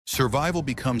Survival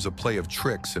becomes a play of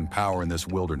tricks and power in this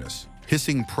wilderness.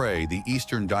 Hissing prey, the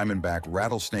eastern diamondback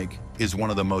rattlesnake is one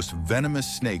of the most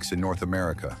venomous snakes in North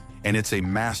America, and it's a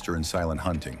master in silent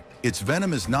hunting. Its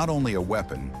venom is not only a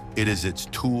weapon, it is its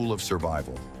tool of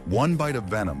survival. One bite of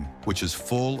venom, which is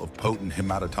full of potent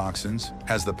hematotoxins,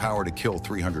 has the power to kill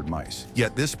 300 mice.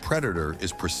 Yet this predator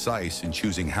is precise in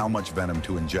choosing how much venom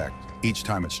to inject each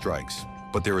time it strikes.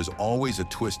 But there is always a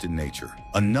twist in nature.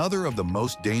 Another of the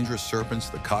most dangerous serpents,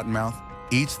 the cottonmouth,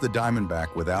 eats the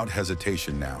diamondback without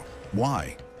hesitation now.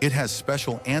 Why? It has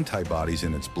special antibodies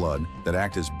in its blood that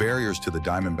act as barriers to the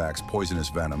diamondback's poisonous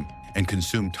venom and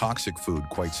consume toxic food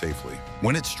quite safely.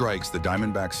 When it strikes, the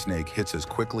diamondback snake hits as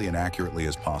quickly and accurately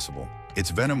as possible. Its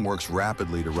venom works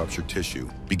rapidly to rupture tissue,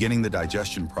 beginning the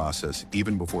digestion process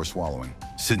even before swallowing.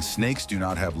 Since snakes do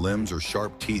not have limbs or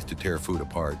sharp teeth to tear food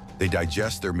apart, they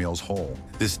digest their meals whole.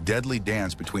 This deadly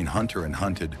dance between hunter and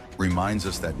hunted reminds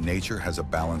us that nature has a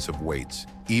balance of weights,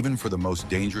 even for the most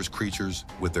dangerous creatures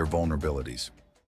with their vulnerabilities.